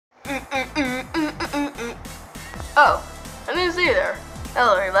Oh, I didn't see you there.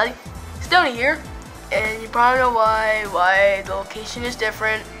 Hello everybody, Stoney here, and you probably know why the location is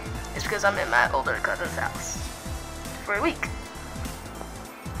different. It's because I'm in my older cousin's house for a week.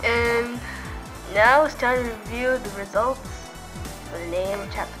 And now it's time to review the results for the name of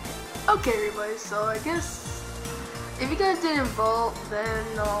chapter 2. Okay everybody, so I guess if you guys didn't vote, then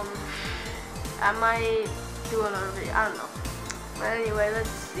I might do another video, I don't know. But anyway, let's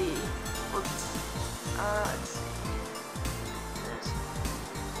see. Let's see.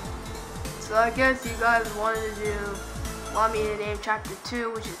 So I guess you guys want me to name chapter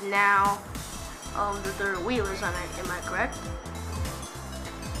 2, which is now the third wheelers. Am I correct?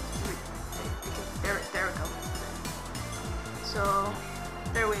 There we go. So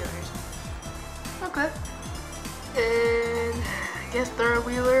third wheelers. Okay. And I guess third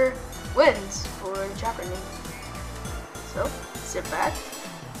wheeler wins for the chapter name. So sit back,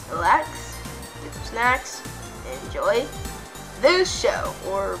 relax, get some snacks, and enjoy this show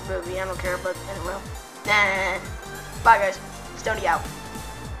or movie. I don't care, but anyway. Nah. Bye guys. Stoney out.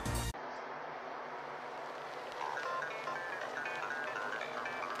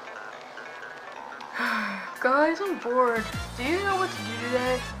 Guys, I'm bored. Do you know what to do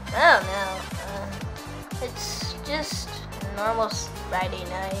today? I don't know. It's just a normal Friday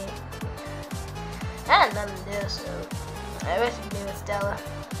night. I had nothing to do, so I wish I could be with Stella.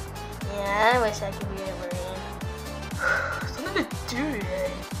 Yeah, I wish I could be with Marine. Something to do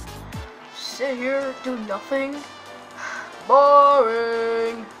today. Sit here, do nothing.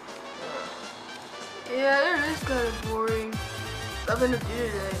 Boring. Yeah, it is kind of boring. Nothing to do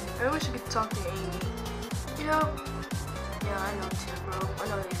today. I wish I could talk to Amy. You know? Yeah, I know too, bro. I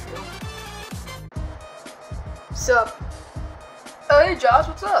know how you feel. Sup? Oh, hey Josh,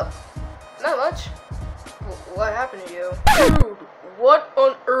 what's up? Not much. What happened to you? Dude, what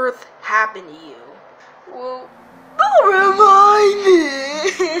on earth happened to you? Well, don't remind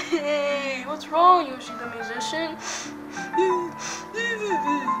me! What's wrong, Yoshi the musician?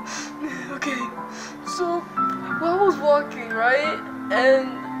 Okay, so I was walking, right?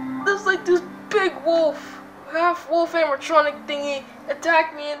 And there's like this big wolf, half wolf animatronic thingy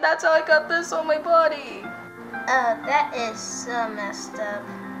attacked me, and that's how I got this on my body. That is so messed up.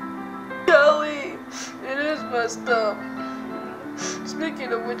 Golly, it is messed up.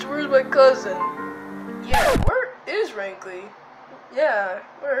 Speaking of which, where's my cousin? Yeah, where is Rankley? Yeah,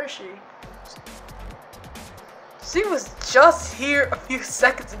 where is she? She was just here a few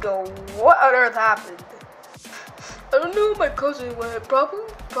seconds ago. What on earth happened? I don't know where my cousin went.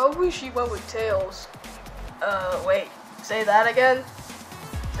 Probably she went with Tails. Wait, say that again?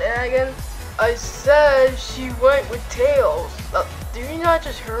 Say that again? I said she went with Tails. Did you not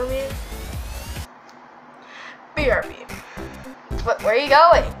just hear me? BRB. But where are you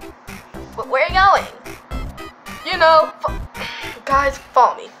going? But where are you going? You know, guys,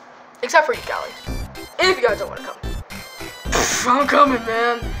 follow me. Except for you, Callie. If you guys don't want to come. I'm coming,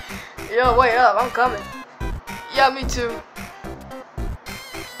 man. Yo, wait up, I'm coming. Yeah, me too.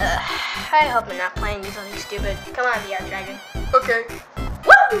 I hope I'm not playing you something stupid. Come on, VR Dragon. Okay.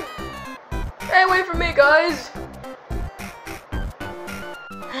 Woo! Hey, wait for me, guys.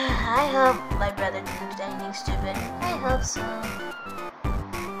 I hope my brother didn't do anything stupid. I hope so.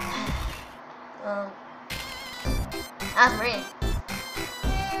 Well, how's Marie?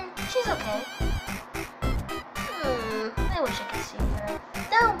 She's okay. I wish I could see her.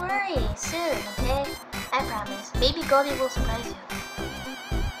 Don't worry, soon, okay? I promise. Baby Goldie will surprise you.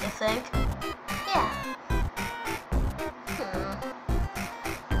 You think? Yeah.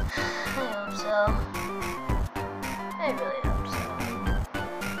 I hope so. I really hope so.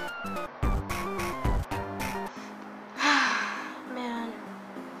 Man,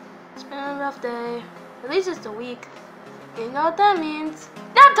 it's been a rough day. At least it's a week. You know what that means?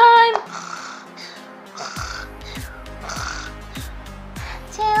 Nap time!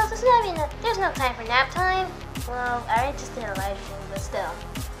 Tails, there's no time for nap time. Well, I just did a live stream, but still.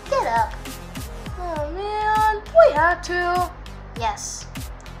 Get up. Oh man, we had to. Yes.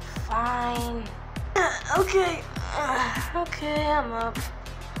 Fine. Okay. Okay, I'm up.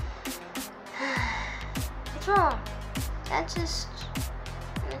 What's wrong? I just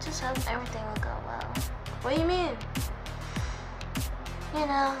hope everything will go well. What do you mean? You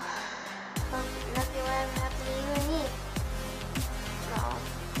know, hope nothing will ever happen to you and me. No.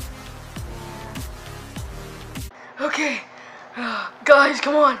 Yeah. Okay. Guys,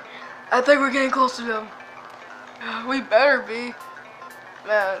 come on. I think we're getting close to them. We better be.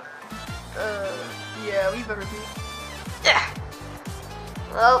 Man. Yeah, we better be. Yeah.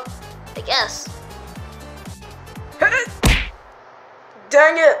 Well, I guess.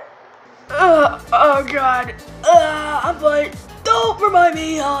 Dang it! Oh god. I'm fine. Don't remind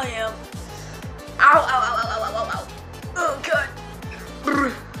me how I am. Ow, ow, ow, ow, ow, ow, ow. Oh god.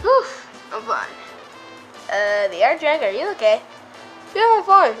 Whew, I'm fine. The air drag, are you okay? Yeah, I'm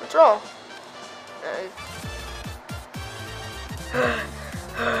fine. What's wrong?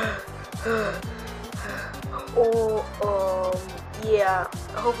 Yeah.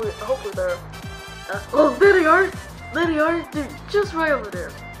 Hopefully they're. Oh, there they are. There they are. They're just right over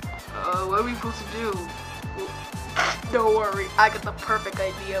there. What are we supposed to do? Don't worry, I got the perfect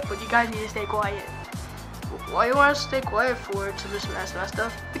idea, but you guys need to stay quiet. Why you want to stay quiet for to this mess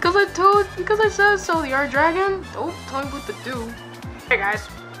stuff? Because I said so. The art dragon. Don't tell me what to do. Hey guys.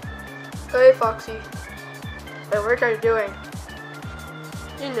 Hey Foxy. Hey, what are you guys doing?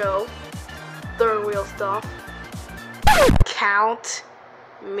 You know, third wheel stuff. Count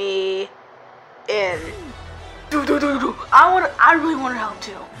me in. Do. I really want to help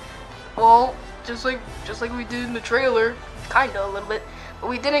too. Well, just like we did in the trailer, kinda a little bit, but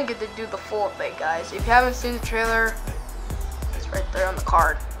we didn't get to do the full thing, guys. If you haven't seen the trailer, it's right there on the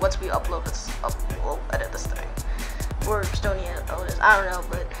card. Once we upload this, we'll edit this thing. Or Stony edit this. I don't know,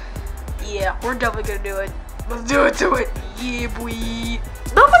 but yeah, we're definitely gonna do it. Let's do it to it. Yeah, boy.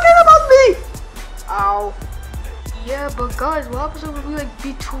 Don't forget about me. Ow. Yeah, but guys, what happens if we like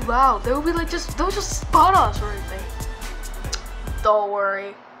be too loud? They would be like they'll just spot us or anything. Don't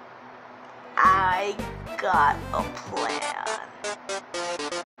worry. I got a plan.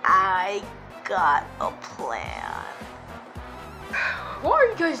 What are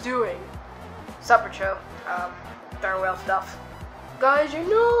you guys doing? Supper show. Third wheel stuff. Guys, you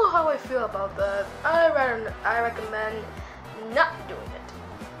know how I feel about that. I recommend not doing it.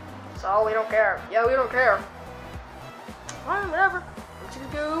 So we don't care. Yeah, we don't care. Alright, whatever. I'm just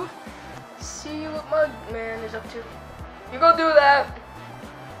gonna go see what my man is up to. You go do that.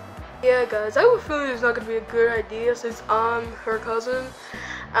 Yeah, guys, I have a feeling it's not gonna be a good idea since I'm her cousin.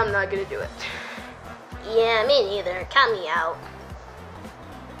 I'm not gonna do it. Yeah, me neither. Count me out.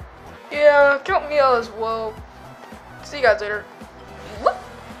 Yeah, count me out as well. See you guys later. What?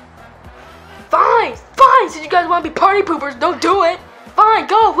 Fine. Since you guys want to be party poopers, don't do it. Fine,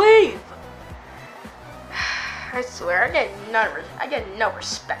 go leave. I swear, I get no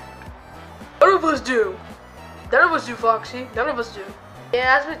respect. None of us do. Foxy. None of us do.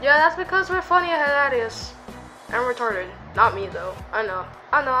 Yeah, that's because we're funny and hilarious. I'm retarded. Not me though. I know.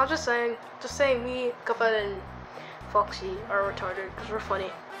 I'm just saying. Me, Cuphead, and Foxy are retarded because we're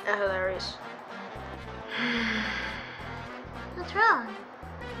funny and hilarious. What's wrong?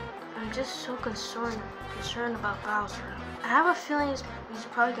 I'm just so concerned about Bowser. I have a feeling he's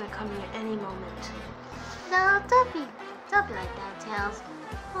probably gonna come here any moment. No, don't be like that, Tails.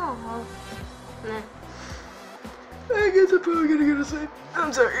 Oh. Nah. I guess I'm probably gonna go to sleep.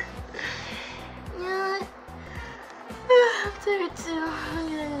 I'm sorry. Yeah. I'm tired too. I'm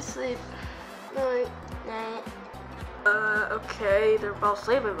gonna sleep. Night. Okay, they're both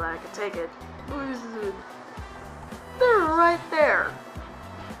sleeping, but I can take it. They're right there.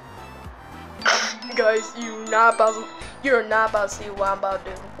 Guys, you're not about to see what I'm about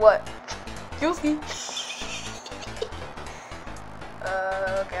to do. What? You'll see.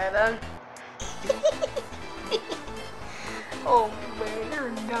 Okay then. Oh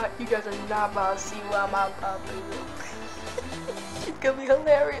man, you guys are not about to see what I'm about to do. It's gonna be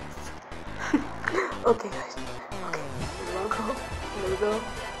hilarious. Okay guys, okay, here we go.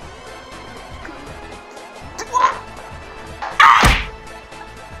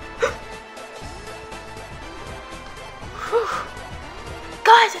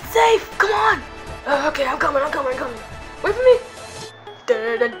 Guys, it's safe, come on. Okay, I'm coming. Wait for me. You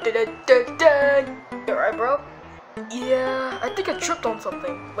alright, bro? Yeah, I think I tripped on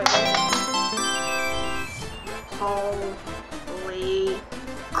something. Wait. Holy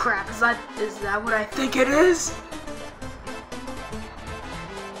crap! Is that what I think it is?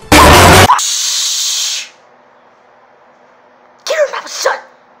 Shh! Keep your mouth shut,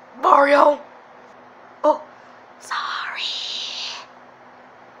 Mario. Oh, sorry.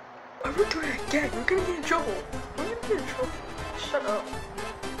 I'm gonna do it again. We're gonna get in trouble. Shut up.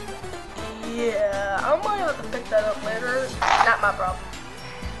 Yeah, I might have to pick that up later. Not my problem.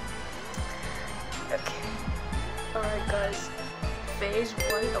 Okay. Alright guys. Phase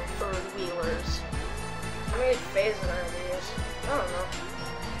 1 of third wheelers. How many phases are these? I don't know.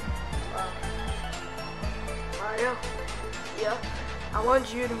 Mario? Yeah? I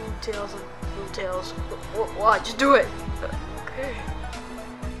want you to move Tails and move Tails. Why? Just do it! Okay.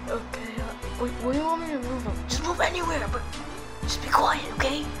 Okay. Wait, what do you want me to move them? Just move anywhere, but just be quiet,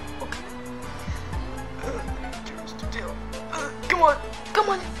 okay? Okay. Come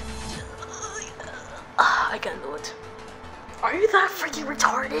on. I can do it. Are you that freaking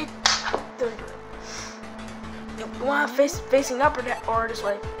retarded? Don't do it. You want facing up or just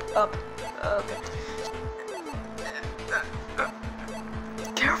like up? Okay.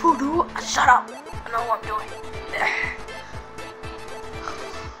 Careful, dude. Shut up. I know what I'm doing.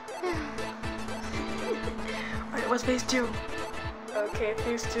 Alright, what's phase 2? Okay,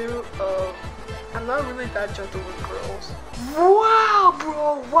 phase 2. I'm not really that gentle with girls. Wow,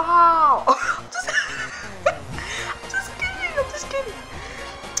 bro. Wow. I'm just kidding.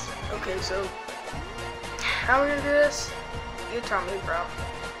 Okay, so how are we gonna do this? You tell me, bro.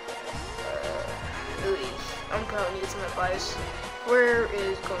 Louis, I'm gonna need some advice. Where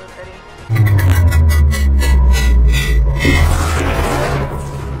is confetti?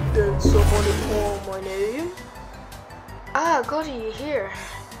 Did somebody call my name? Ah, Goldie here.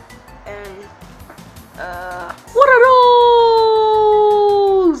 And what are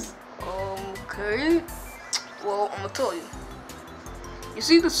those? Okay. Well, I'm gonna tell you. You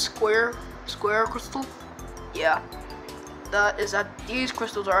see the square crystal? Yeah. These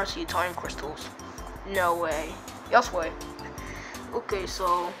crystals are actually time crystals. No way. Yes way. Okay,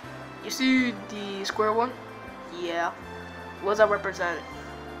 so you see the square one? Yeah. What does that represent?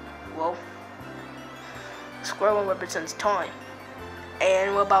 Well, the square one represents time.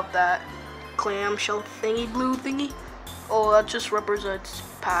 And what about that clamshell thingy, blue thingy? Oh, that just represents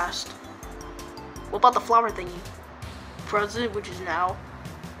past. What about the flower thingy? Present, which is now.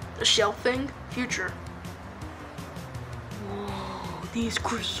 The shell thing, future. Whoa, these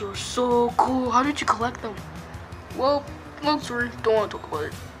crystals are so cool. How did you collect them? Well, long story, don't want to talk about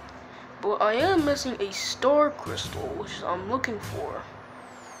it. But I am missing a star crystal, which I'm looking for.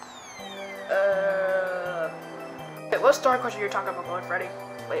 Wait, what star crystal you're talking about, Freddy?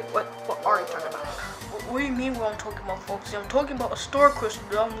 Wait, what are you talking about? What do you mean what I'm talking about, folks? I'm talking about a star crystal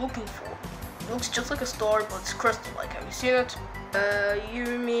that I'm looking for. It looks just like a star, but it's crystal-like. Have you seen it?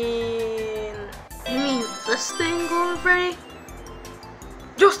 You mean this thing, Golden Freddy?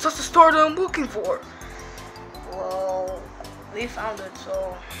 Yes, that's the star that I'm looking for. Well, we found it,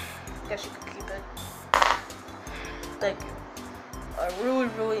 so I guess you can keep it. Thank you. I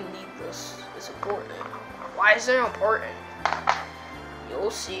really need this. It's important. Why is it important?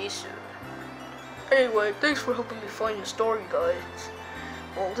 You'll see soon. Anyway, thanks for helping me find the star, you guys.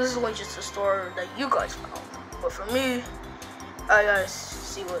 Well, this is only just a star that you guys found. But for me, I gotta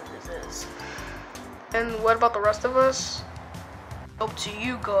see what this is. And what about the rest of us? Up to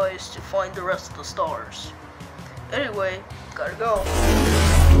you guys to find the rest of the stars. Anyway, gotta go.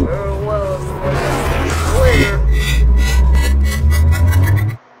 Well, later.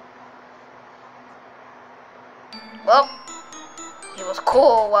 Well, it was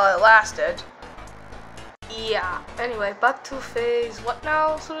cool while it lasted. Yeah. Anyway, back to phase. What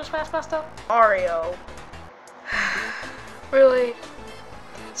now? Super Smash messed up. Mario. Really?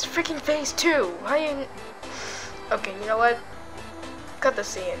 It's freaking phase 2. How you? Okay, you know what? Cut the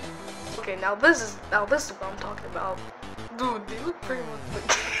scene. Okay, now this is what I'm talking about. Dude, they look pretty much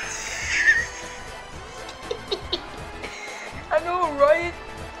like. I know, right?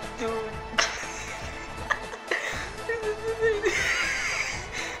 Dude.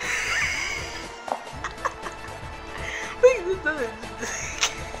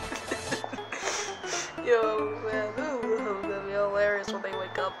 Yo, man, this is gonna be hilarious when they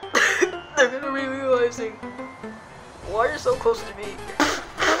wake up. They're gonna be realizing, why are you so close to me?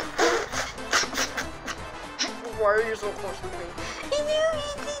 Why are you so close to me?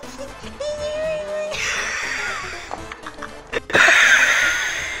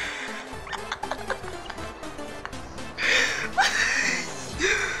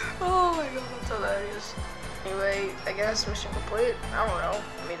 Oh my god, that's hilarious. Anyway, I guess mission complete. I don't know. I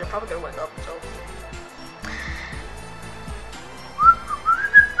mean, they're probably gonna wake up, so.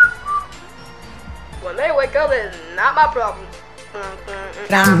 When they wake up, it's not my problem.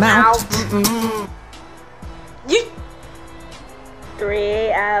 I'm out.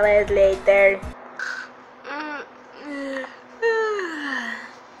 3 hours later.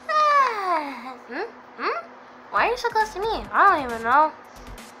 Why are you so close to me? I don't even know.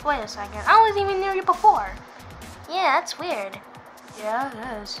 Wait a second. I was even near you before. Yeah, that's weird. Yeah,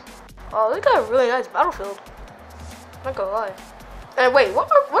 it is. Oh, they got a really nice battlefield. Not gonna lie. And wait, what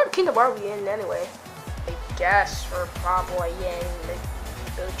kingdom are we in anyway? I guess we're probably in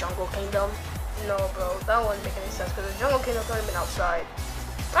the jungle kingdom. No, bro, that wouldn't make any sense because the jungle kingdom's not even outside.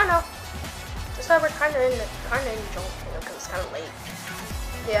 I know. Just that we're kind of in the jungle kingdom because it's kind of late.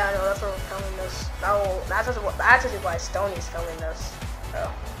 Yeah, I know. That's what we're filming this. No, that's actually why Stoney's filming this.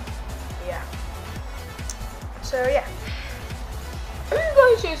 So, yeah. So yeah. Have you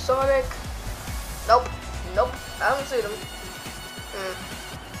guys seen Sonic? Nope. Nope, I haven't seen him.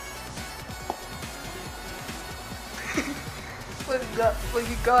 Look,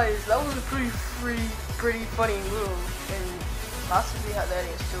 you guys, that was a pretty funny move, and possibly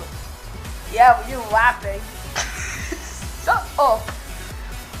hilarious too. Yeah, but you're laughing. Shut up.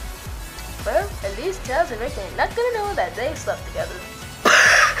 Well, at least Tails and Rick are not gonna know that they slept together.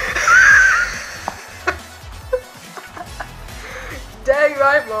 Dang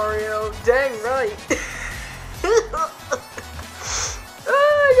right, Mario. Dang right. Oh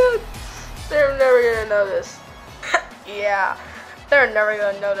my god. They're never gonna notice. Yeah, they're never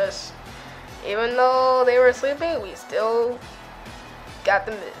gonna notice. Even though they were sleeping, we still got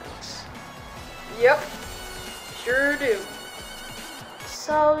the moves. Yep, sure do.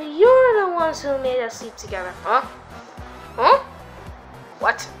 So you're the ones who made us sleep together, Huh? Huh?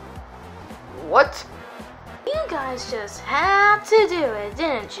 What? What? You guys just had to do it,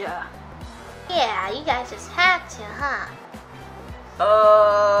 didn't you? Yeah, you guys just had to, huh?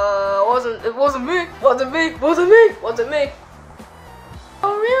 It wasn't me.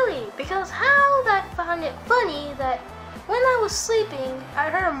 Oh really? Because how I found it funny that when I was sleeping, I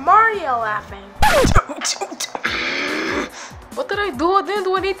heard Mario laughing. What did I do? I didn't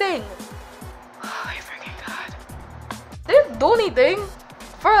do anything. Oh my freaking god. Didn't do anything.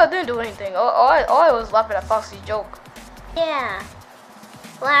 First, I didn't do anything. All I was laughing at Foxy's joke. Yeah,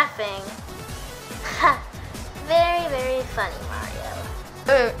 laughing. Very, very funny, Mario.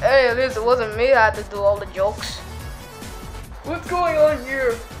 Hey, at least it wasn't me that had to do all the jokes. What's going on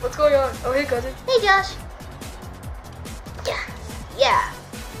here? What's going on? Oh, hey, cousin. Hey, Josh. Yeah.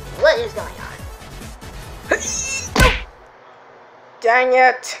 What is going on? Dang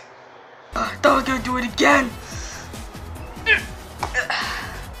it. I thought I was gonna do it again.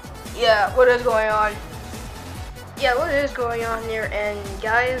 Yeah, what is going on? Yeah, what is going on here? And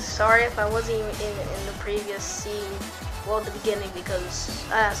guys, sorry if I wasn't even in the previous scene, well, the beginning, because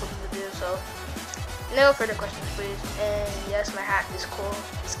I had something to do. So, no further questions, please. And yes, my hat is cool.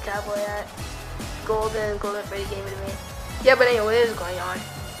 It's a cowboy hat. Golden Freddy gave it to me. Yeah, but anyway, what is going on?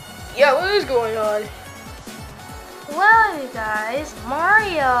 Yeah, what is going on? Well, you guys,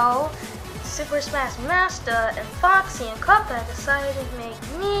 Mario, Super Smash Master, and Foxy and Cuphead decided to make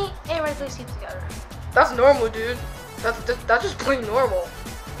me and Red sleep together. That's normal, dude. That's just plain normal.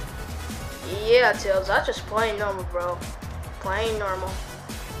 Yeah, Tails, that's just plain normal, bro. Plain normal.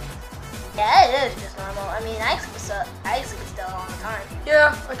 Yeah, it is just normal. I mean, I sleep still all the time.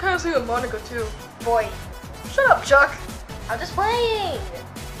 Yeah, I kind of sleep with Monica too. Boy, Shut up, Chuck. I'm just playing.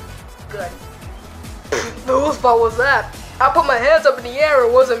 Good. Whose fault was that? I put my hands up in the air.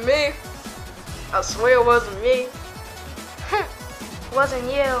 It wasn't me. I swear it wasn't me. Wasn't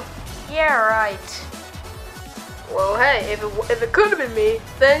you? Yeah, right. Well, hey, if it could have been me,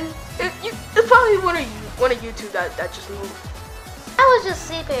 then it's probably one of you two that just moved. I was just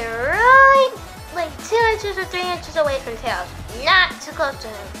sleeping right like 2 inches or 3 inches away from Tails. Not too close to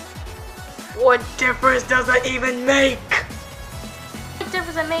him. What difference does that even make? The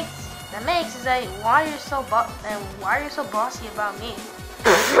difference that makes is that why you're so bossy about me.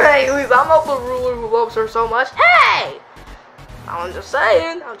 Hey, at least I'm not the ruler who loves her so much. Hey! I'm just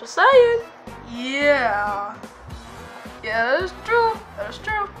saying. Yeah. Yeah, that is true.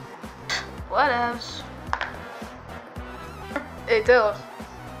 What else? Hey, Tails.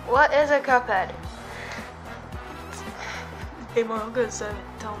 What is a Cuphead? Hey, Mom, I'm gonna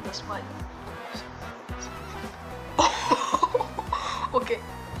tell him this what. Okay.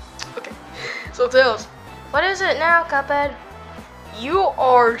 So, Tails. What is it now, Cuphead? You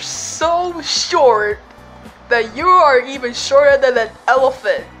are so short that you are even shorter than an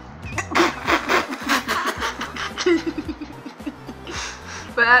elephant.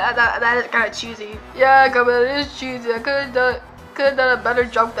 But that is kind of cheesy. Yeah, Cuphead, it is cheesy. I could have done a better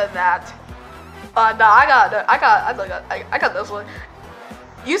joke than that. No, I got this one.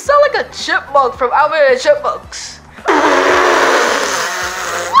 You sound like a chipmunk from Alvin and the Chipmunks.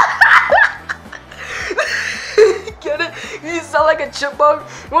 Get it? You sound like a chipmunk.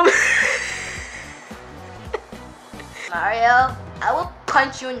 Mario, I will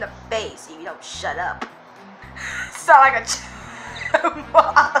punch you in the face if you don't shut up. Sound like a chipmunk.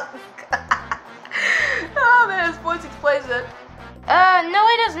 Oh man, his voice explains it. No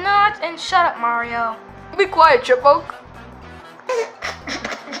it does not, and shut up, Mario. Be quiet, chipmunk.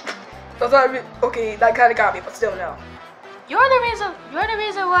 That's not okay, that kinda got me, but still no. You're the reason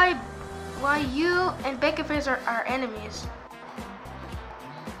why you and Baconface are enemies.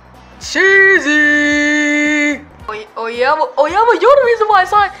 Cheesy! Oh yeah, but you're the reason why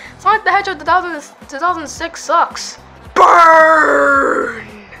Sonic the Hedgehog 2006 sucks. Burn!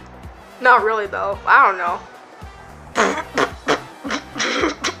 Not really though. I don't know.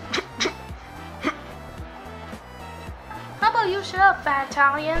 How about you shut up, fat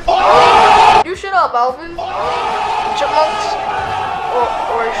Italian? You shut up, Alvin. Chipmunks.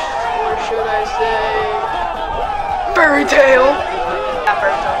 Or should I say fairy tale? Yeah,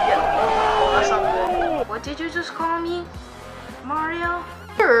 fairy tale. Yeah. Oh, that's not good. What did you just call me, Mario?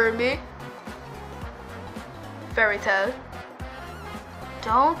 You heard me. Fairy tale.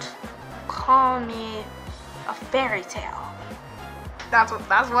 Don't call me a fairy tale. That's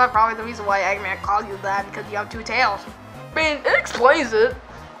probably the reason why Eggman called you that, because you have two tails. I mean, it explains it.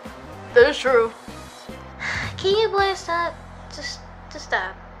 That is true. Can you please stop? Just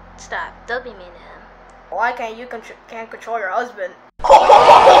stop. Stop. Don't be mean to him. Why can't you can't control your husband? Oh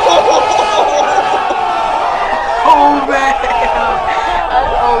man!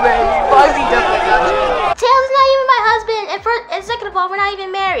 Oh man, Fuzzy definitely got you. Tails is not even my husband, and second of all, we're not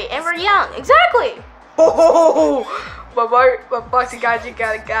even married, and we're young. Exactly. Oh, but Foxy got you.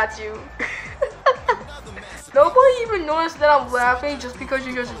 Nobody even noticed that I'm laughing just because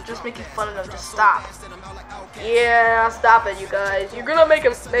you guys are just making fun of them. Just stop. Yeah, stop it, you guys. You're gonna make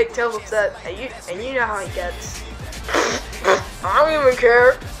Tails upset, and you know how he gets. I don't even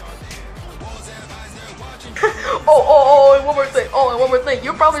care. and one more thing.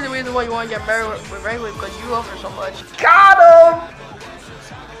 You're probably the reason why you want to get married with Wrangler, because you love her so much. Got him!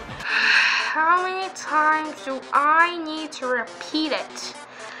 How many times do I need to repeat it?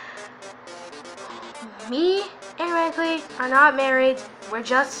 Me and Wrigley are not married. We're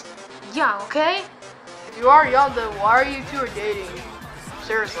just young, okay? If you are young, then why are you two dating?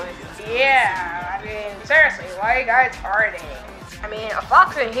 Seriously. Yeah, I mean, seriously, why are you guys dating? I mean, a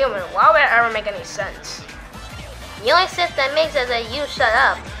fox and a human, why would it ever make any sense? The only sense that makes is that you shut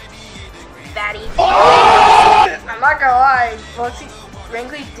up, fatty. I'm not gonna lie, Foxy,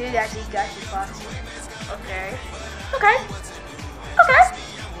 Wrangly did actually got you, Foxy. Okay.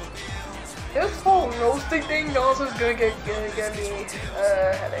 This whole roasting thing also is gonna get me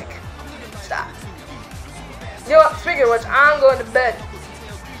a headache. Stop. You know what? Speaking of which, I'm going to bed.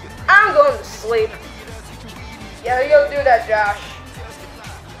 I'm going to sleep. Yeah, you go do that, Josh.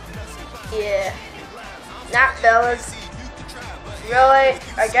 Yeah. Not fellas. Really?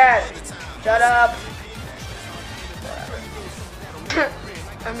 Again. Shut up. Whatever.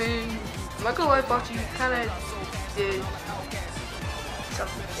 I mean, I'm not gonna lie, Foxy, you kinda did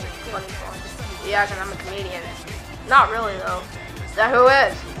something funny for me. Yeah, because I'm a comedian. Not really, though. Is that who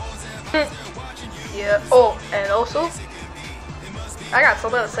is? Yeah. Oh, and also, I got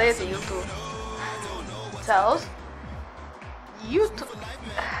something to say to you two. Tails, you two,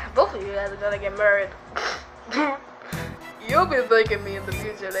 both of you guys are gonna get married. You'll be thanking me in the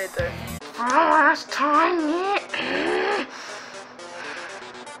future later. For the last time, yeah.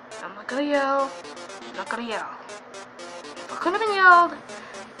 I'm not gonna yell. I'm not gonna yell. If I could have been yelled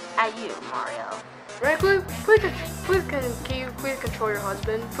at you, Mario. Wrangler, can you please control your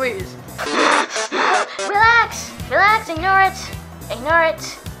husband, please? Relax, ignore it.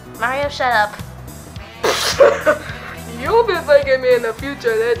 Mario, shut up. You'll be thanking me in the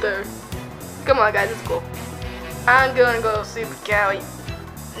future later. Come on, guys, it's cool. I'm gonna go sleep with Callie.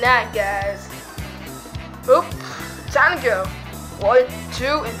 Night, guys. Oop, time to go. 1, 2,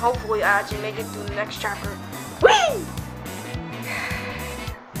 and hopefully I actually make it through the next chapter. Whee!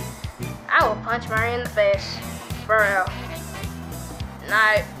 I will punch Mario in the face. For real.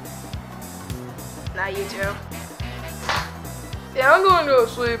 Night. Night, you two. Yeah, I'm going to go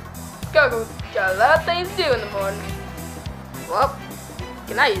to sleep. Got a lot of things to do in the morning. Well,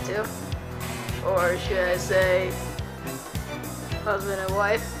 good night, you two. Or should I say, husband and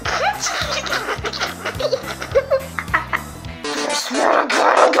wife?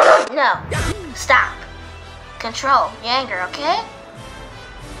 No, stop. Control your anger, okay?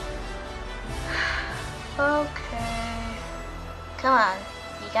 Okay. Come on,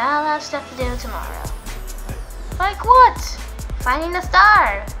 you got a lot of stuff to do tomorrow. Like what? Finding the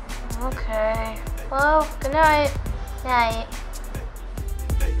star. Okay. Well, good night. Night.